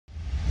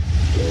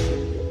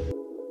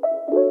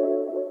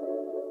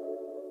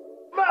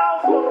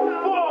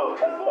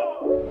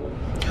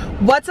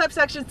What's up,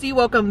 Section C?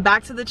 Welcome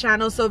back to the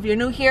channel. So if you're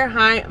new here,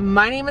 hi,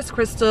 my name is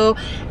Crystal,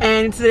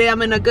 and today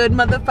I'm in a good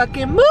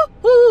motherfucking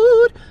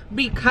mood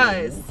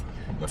because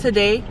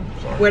today,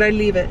 where'd I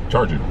leave it?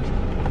 Charge it.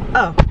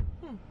 Oh.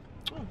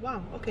 Oh,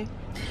 wow, okay.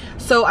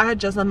 So I had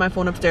just left my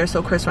phone upstairs,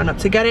 so Chris ran up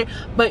to get it.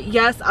 But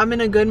yes, I'm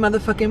in a good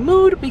motherfucking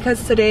mood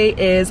because today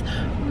is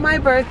my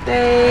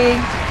birthday.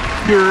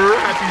 Your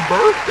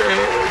happy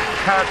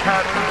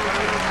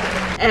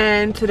birthday.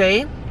 And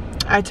today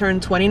I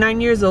turned 29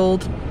 years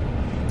old.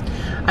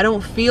 I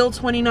don't feel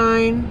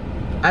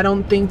 29. I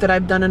don't think that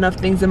I've done enough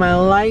things in my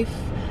life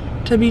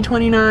to be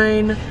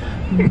 29.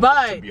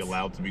 But to be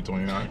allowed to be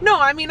 29? No,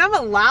 I mean, I'm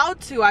allowed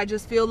to. I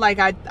just feel like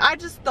I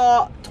just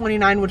thought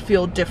 29 would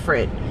feel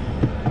different.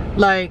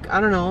 Like,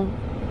 I don't know,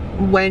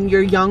 when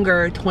you're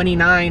younger,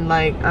 29,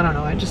 like, I don't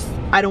know,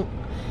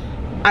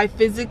 I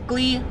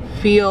physically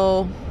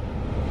feel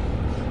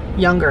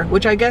younger,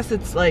 which I guess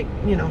it's like,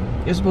 you know,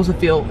 you're supposed to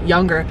feel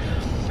younger.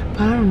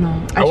 But I don't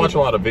know. I watch a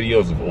lot of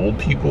videos of old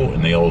people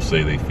and they all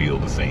say they feel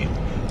the same.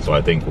 So I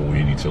think what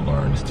we need to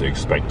learn is to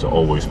expect to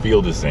always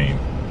feel the same.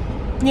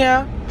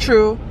 Yeah,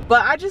 true.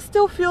 But I just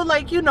still feel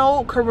like, you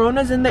know,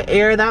 Corona's in the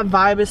air. That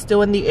vibe is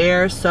still in the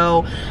air.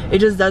 So it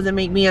just doesn't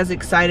make me as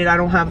excited. I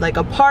don't have like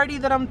a party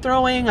that I'm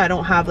throwing. I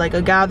don't have like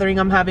a gathering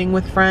I'm having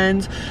with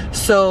friends.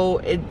 So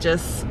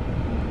it's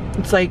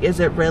like,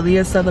 is it really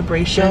a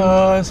celebration?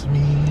 Just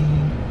me.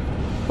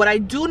 What I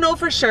do know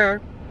for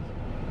sure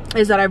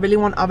is that I really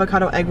want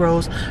avocado egg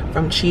rolls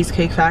from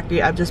Cheesecake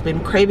Factory. I've just been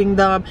craving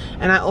them,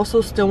 and I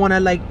also still want to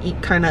like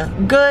eat kind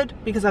of good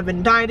because I've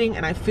been dieting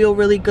and I feel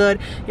really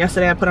good.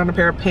 Yesterday I put on a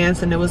pair of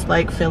pants and it was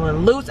like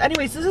feeling loose.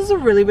 Anyways, this is a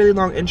really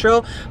long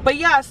intro, but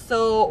yeah,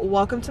 so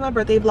welcome to my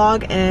birthday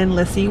vlog and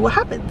let's see what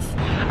happens.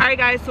 All right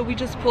guys, so we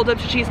just pulled up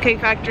to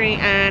Cheesecake Factory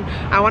and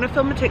I want to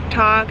film a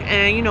TikTok,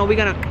 and you know, we're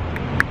gonna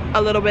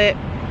a little bit,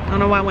 I don't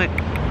know why I went,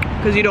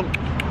 because you don't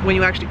when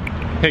you actually.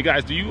 Hey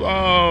guys, do you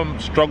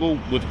struggle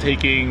with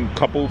taking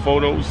couple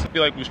photos? I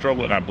feel like we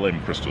struggle, and I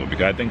blame Crystal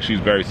because I think she's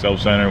very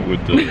self-centered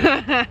with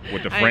the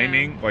with the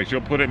framing. Like,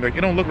 she'll put it like,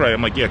 it don't look right.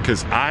 I'm like, yeah,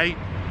 because I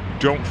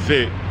don't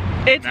fit.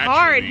 It's naturally.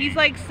 hard. He's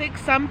like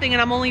 6 something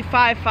and I'm only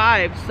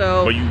 5'5",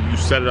 so. But you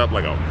set it up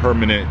like a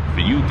permanent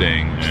for you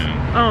thing. And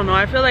I don't know.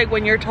 I feel like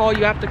when you're tall,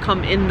 you have to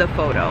come in the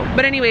photo.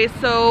 But anyway,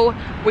 so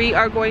we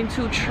are going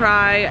to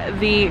try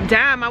the,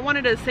 damn, I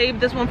wanted to save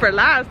this one for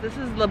last. This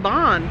is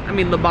Laban. I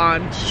mean,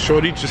 Laban.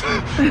 Shorty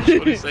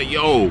say,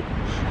 yo,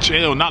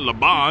 chill, not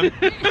Laban.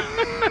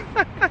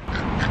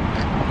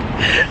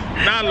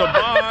 Not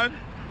Laban.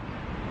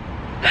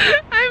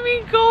 I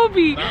mean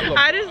Kobe.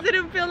 I just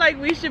didn't feel like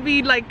we should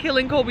be like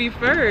killing Kobe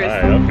first.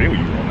 Alright, I feel you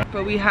on that.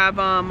 But we have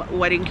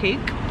wedding cake.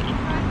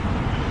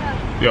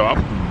 Yo,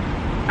 I'm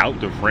out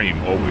the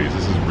frame always.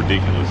 This is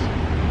ridiculous.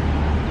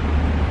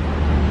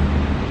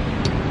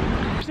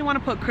 I actually want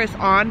to put Chris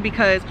on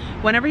because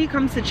whenever he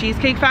comes to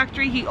Cheesecake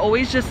Factory, he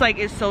always just like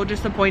is so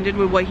disappointed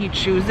with what he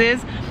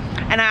chooses.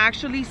 And I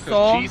actually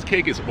saw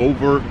cheesecake is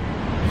over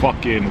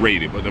fucking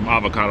rated, but them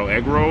avocado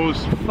egg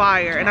rolls,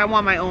 fire. And I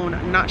want my own.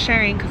 I'm not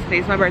sharing because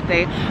today's my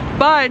birthday,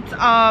 but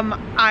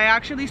I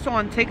actually saw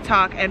on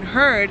TikTok and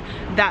heard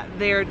that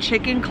their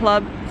chicken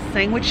club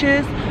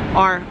sandwiches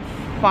are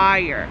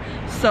fire.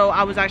 So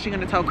I was actually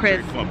going to tell Chris.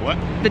 Chicken club, what?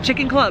 The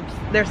chicken clubs,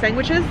 their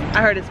sandwiches,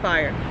 I heard it's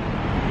fire.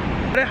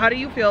 How do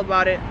you feel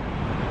about it?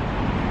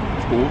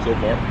 It's cool so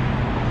far.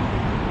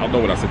 I don't know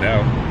when I sit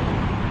down.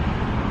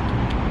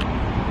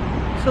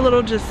 It's a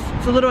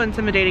little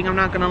intimidating, I'm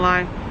not gonna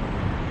lie.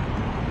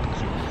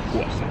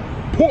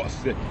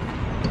 Pussy.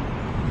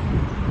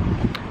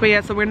 But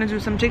yeah, so we're gonna do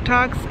some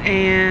TikToks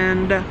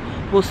and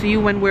we'll see you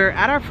when we're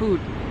at our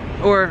food,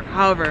 or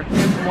however.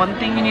 There's one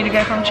thing you need to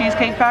get from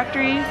Cheesecake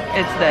Factory,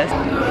 it's this.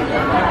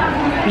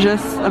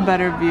 Just a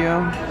better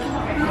view.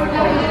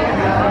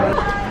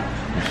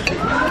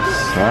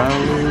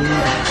 Salad.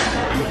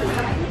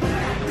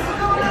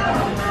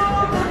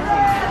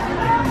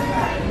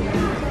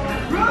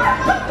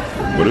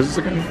 What is this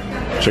again?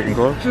 Chicken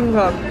club? Chicken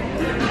club.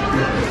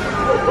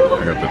 I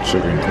got the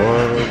chicken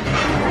club.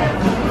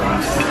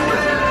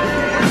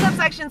 What's up,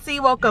 Section C?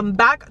 Welcome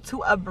back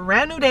to a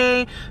brand new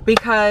day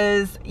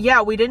because,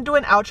 yeah, we didn't do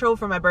an outro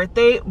for my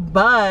birthday,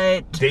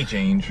 but Day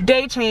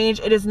change.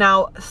 It is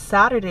now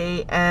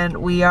Saturday and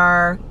we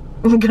are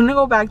gonna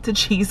go back to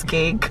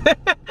Cheesecake.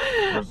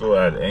 Crystal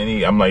had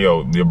I'm like,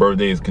 yo, your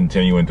birthday is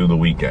continuing through the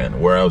weekend.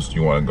 Where else do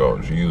you want to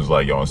go? She was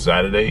like, yo, on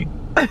Saturday,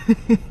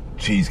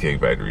 Cheesecake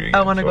Factory again.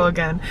 I want to go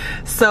again.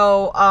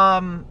 So,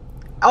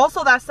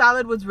 also that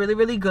salad was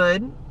really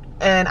good.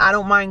 And I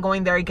don't mind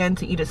going there again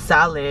to eat a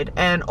salad.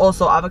 And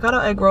also avocado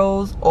egg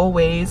rolls,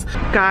 always.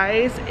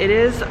 Guys, it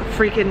is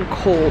freaking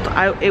cold.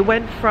 It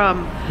went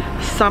from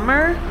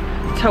summer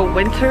to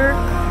winter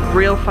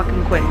real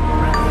fucking quick.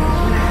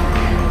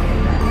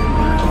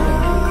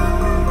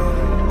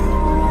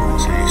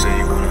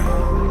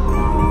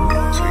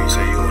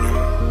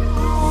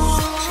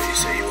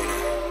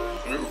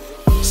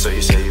 So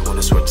you say you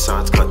wanna switch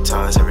sides, cut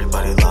ties,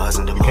 everybody lies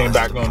and demise. Came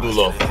back, gonna do a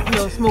little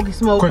smoky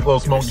smoke. Quick little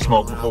smoky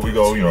smoke before we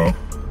go, you know,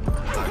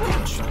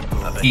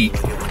 eat.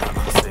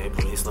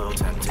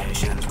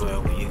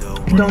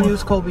 Don't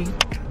use Kobe.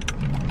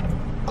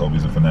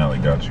 Kobe's a finale,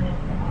 got you.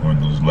 You want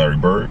to use Larry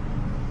Bird?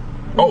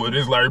 Oh, it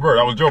is Larry Bird,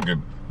 I was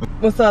joking.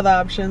 What's the other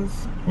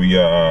options? We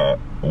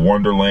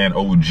Wonderland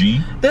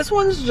OG. This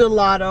one's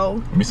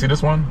gelato. Let me see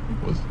this one.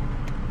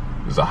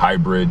 It's a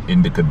hybrid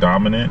indica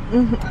dominant.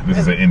 This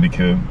is an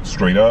indica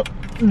straight up.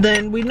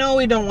 Then we know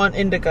we don't want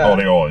indica. Oh,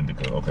 they all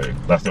indica. Okay,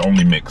 that's the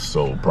only mix,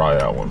 so probably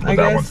that one. But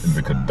that one's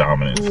indica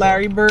dominant.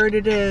 Larry Bird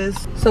it is.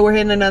 So we're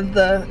hitting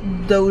another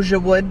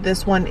Dojawood.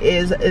 This one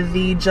is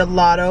the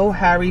gelato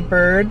Harry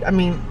Bird. I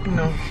mean,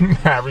 no.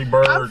 Harry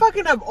Bird. I'm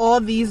fucking up all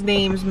these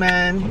names,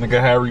 man. Nigga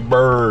Harry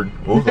Bird.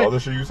 What was the other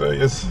shit you say?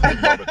 It's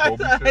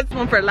It's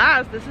one for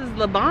last. This is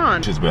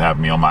LeBron. She's been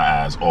having me on my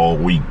ass all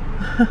week.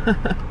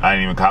 I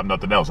ain't even cop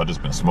nothing else. I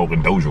just been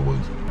smoking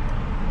Dojawoods.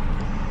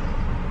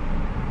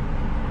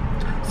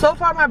 So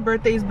far my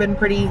birthday's been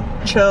pretty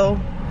chill.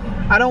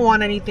 I don't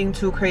want anything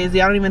too crazy.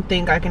 I don't even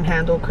think I can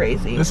handle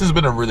crazy. This has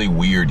been a really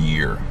weird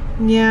year.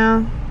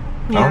 Yeah.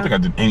 I don't think I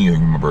did anything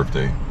for my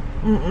birthday.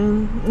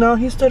 No,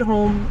 he stood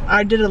home.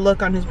 I did a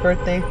look on his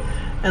birthday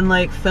and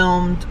like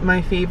filmed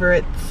my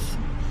favorites.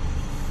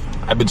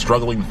 I've been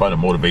struggling to find a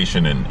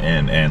motivation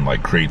and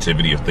like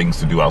creativity of things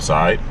to do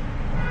outside,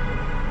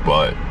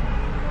 but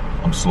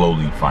I'm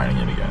slowly finding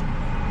it again.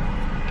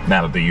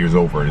 Now that the year's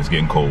over and it's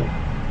getting cold.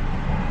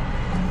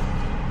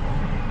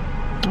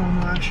 Oh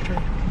no, that's true.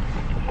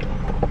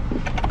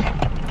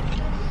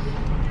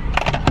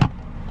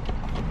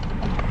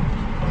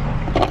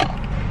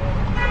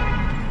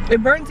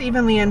 It burns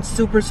evenly and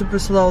super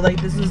slow.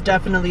 Like this is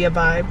definitely a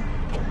vibe.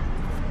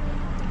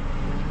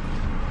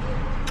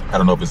 I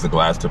don't know if it's the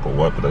glass tip or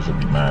what, but that should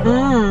be mad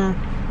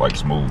like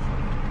smooth.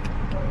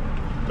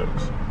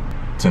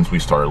 Since we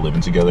started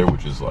living together,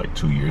 which is like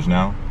 2 years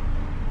now,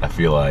 I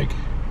feel like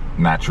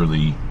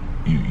naturally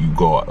you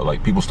go,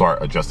 like people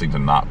start adjusting to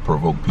not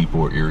provoke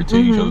people or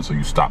irritate each other, so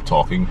you stop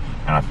talking,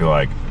 and I feel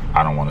like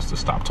I don't want us to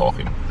stop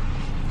talking.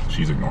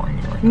 She's ignoring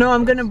me right now. No,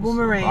 I'm gonna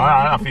boomerang.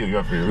 I feel you,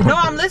 I feel you. No,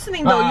 I'm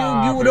listening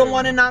though. You don't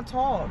want to not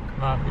talk.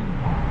 Nah, I feel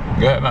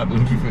you. Yeah, nah,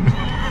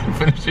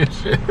 finish your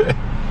shit.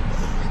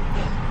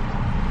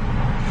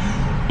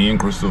 Me and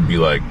Crystal be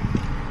like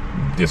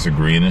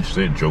disagreeing and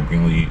shit,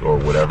 jokingly or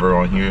whatever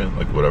on here,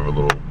 like whatever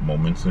little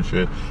moments and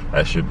shit.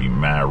 That should be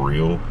mad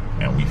real,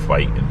 and we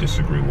fight and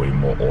disagree way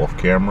more off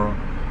camera.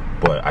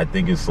 But I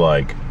think it's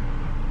like,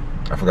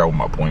 I forgot what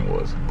my point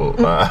was, but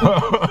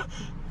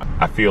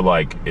I feel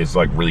like it's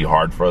like really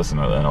hard for us, and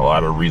a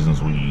lot of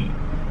reasons we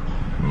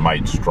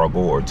might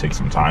struggle or take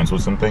some time with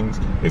some things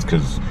is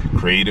because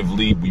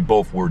creatively we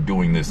both were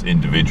doing this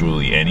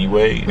individually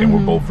anyway, and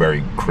we're both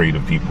very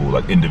creative people,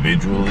 like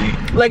individually.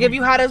 Like if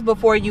you had us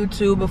before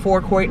YouTube, before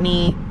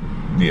Courtney,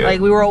 yeah,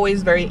 like we were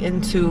always very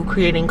into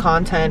creating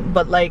content,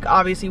 but like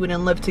obviously we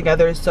didn't live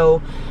together,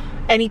 so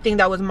anything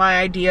that was my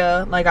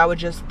idea, like I would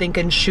just think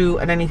and shoot,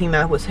 and anything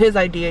that was his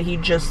idea,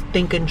 he'd just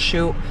think and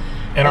shoot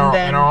in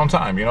our own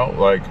time, you know,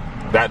 like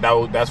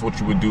that's what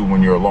you would do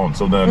when you're alone.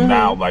 So then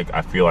now, like,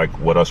 I feel like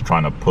with us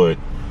trying to put,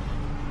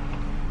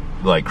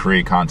 like,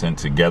 create content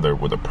together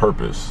with a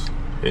purpose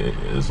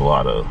is a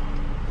lot of...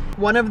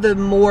 One of the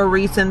more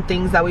recent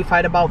things that we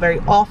fight about very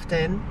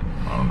often...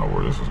 I don't know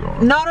where this is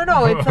going.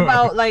 No, it's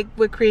about, like,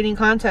 with creating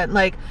content.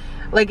 Like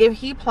if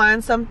he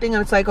plans something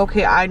and it's like,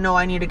 okay, I know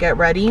I need to get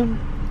ready,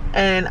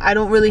 and I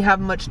don't really have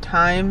much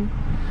time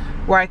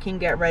where I can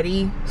get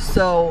ready,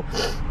 so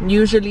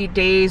usually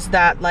days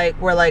that like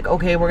we're like,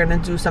 okay, we're gonna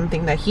do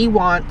something that he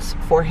wants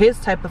for his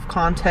type of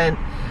content,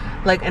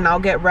 like, and I'll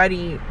get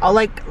ready, I'll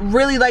like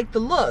really like the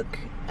look,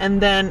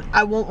 and then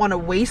I won't want to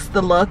waste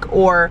the look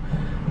or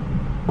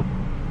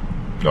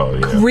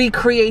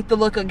recreate the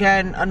look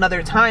again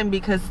another time,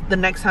 because the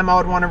next time I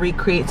would want to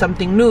recreate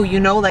something new,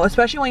 you know, like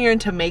especially when you're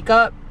into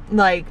makeup,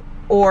 like,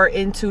 or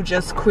into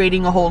just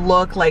creating a whole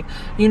look, like,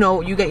 you know,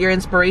 you get your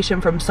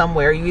inspiration from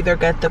somewhere. You either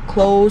get the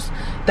clothes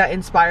that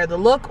inspire the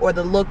look or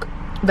the look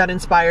that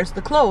inspires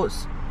the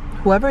clothes.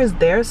 Whoever is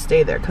there,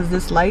 stay there, because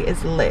this light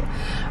is lit.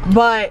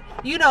 But,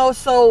 you know,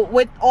 so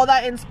with all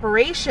that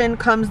inspiration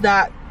comes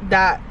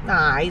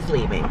he's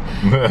leaving.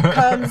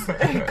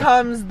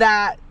 comes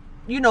that,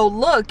 you know,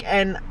 look,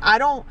 and I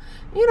don't,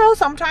 you know,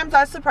 sometimes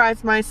I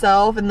surprise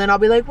myself, and then I'll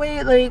be like,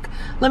 wait, like,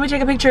 let me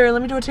take a picture,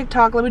 let me do a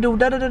TikTok, let me do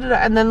da-da-da-da-da,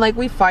 and then, like,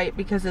 we fight,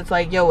 because it's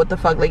like, yo, what the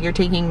fuck, like, you're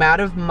taking mad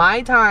of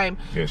my time.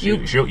 Yeah,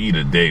 she'll eat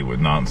a day with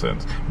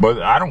nonsense,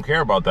 but I don't care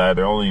about that.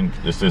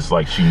 It's just,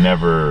 like, she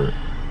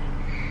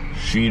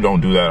don't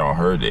do that on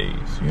her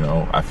days, you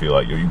know? I feel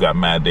like, yo, you got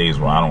mad days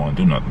where I don't want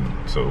to do nothing,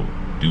 so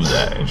do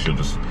that, and she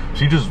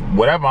just,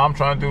 whatever I'm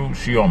trying to do,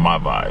 she on my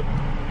vibe.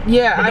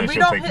 Yeah,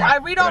 I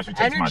read off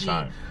energy.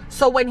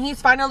 So when he's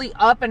finally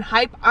up and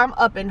hype, I'm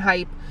up and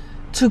hype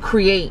to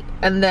create.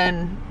 And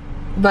then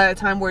by the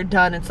time we're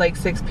done, it's like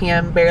 6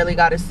 p.m. Barely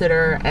got a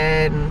sitter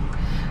and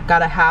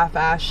got a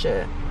half-ass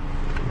shit.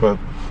 But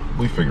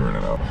we figuring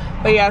it out.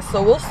 But yeah,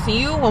 so we'll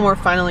see you when we're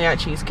finally at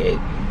Cheesecake.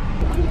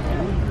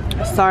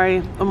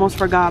 Sorry, almost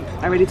forgot.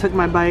 I already took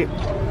my bite.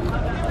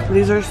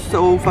 These are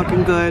so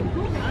fucking good.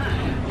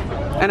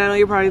 And I know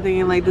you're probably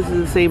thinking like this is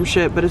the same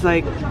shit, but it's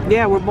like,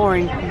 yeah, we're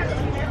boring.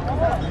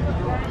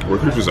 Where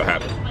creatures are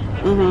happy.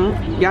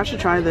 Y'all should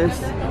try this.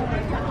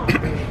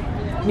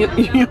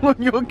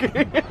 you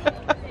okay?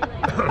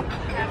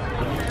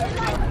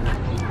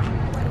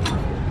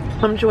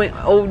 I'm chewing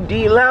OD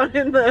loud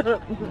in the.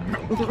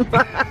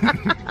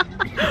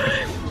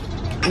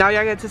 Now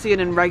y'all get to see it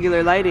in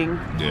regular lighting.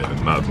 Yeah,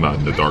 not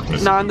in the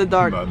darkness. Not in the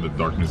dark. Not in the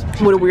darkness.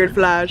 With a weird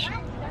flash.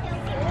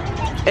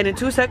 And in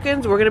 2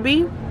 seconds, we're gonna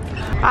be.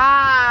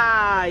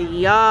 Ah,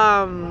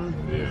 yum.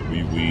 Yeah,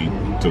 we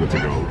took it to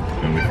go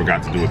and we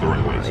forgot to do it the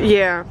right way. So.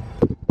 Yeah.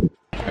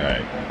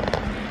 Alright.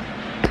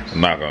 I'm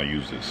not gonna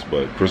use this,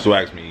 but Crystal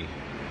asked me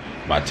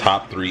my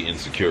top 3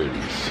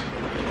 insecurities.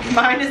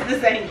 Mine is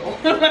this angle.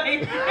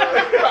 Like.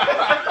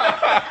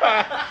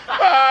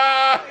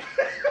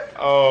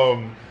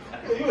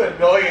 You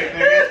annoying,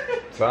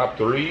 nigga. Top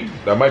 3?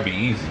 That might be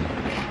easy.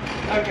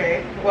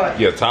 Okay, what?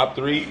 Yeah, top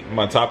 3.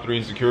 My top 3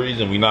 insecurities,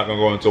 and we're not gonna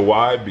go into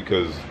why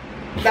because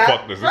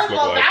fuck does this look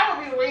like? That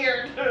would be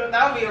weird.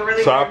 That would be a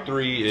really Top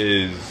 3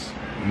 is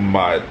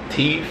my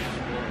teeth,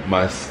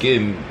 my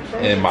skin,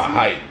 and my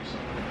height.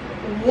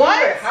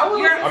 What? How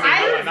Your is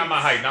height? Not my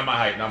height.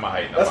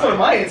 That's one of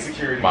my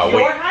insecurities. My Your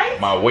weight. height?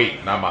 My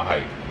weight, not my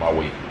height. My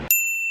weight.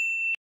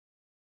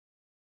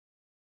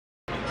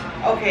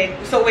 Okay,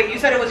 so wait, you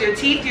said it was your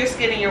teeth, your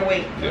skin, and your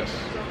weight. Yes.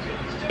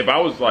 If I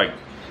was like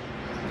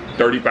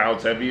 30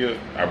 pounds heavier,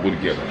 I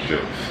wouldn't give a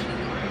shit.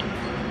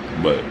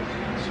 But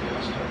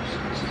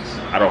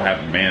I don't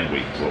have man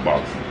weight for a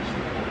boxer.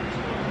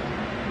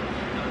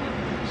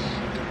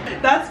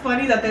 That's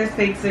funny that there's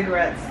fake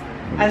cigarettes.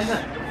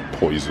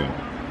 Poison.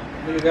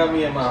 You got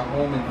me in my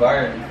home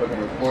environment, fucking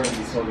recording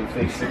me smoking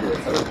fake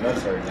cigarettes. I was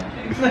nuts right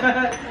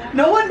now.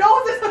 No one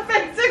knows it's a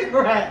fake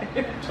cigarette.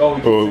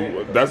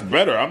 Oh, that's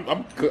better.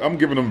 I'm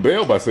giving them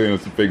bail by saying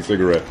it's a fake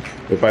cigarette.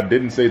 If I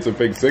didn't say it's a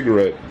fake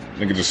cigarette,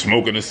 nigga just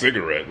smoking a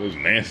cigarette. It was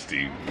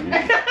nasty.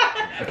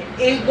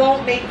 It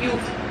won't make you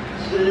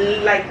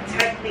like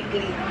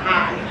technically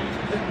high,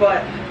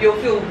 but you'll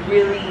feel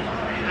really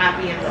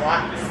happy and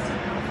relaxed.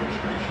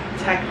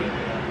 Technically.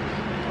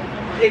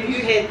 If you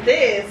hit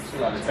this.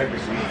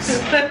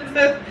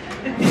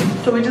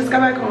 So we just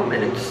got back home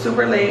and it's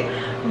super late.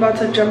 I'm about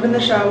to jump in the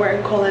shower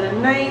and call it a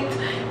night.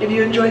 If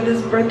you enjoyed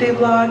this birthday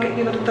vlog,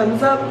 give it a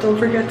thumbs up. Don't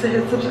forget to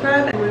hit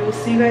subscribe and we will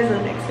see you guys in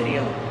the next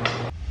video.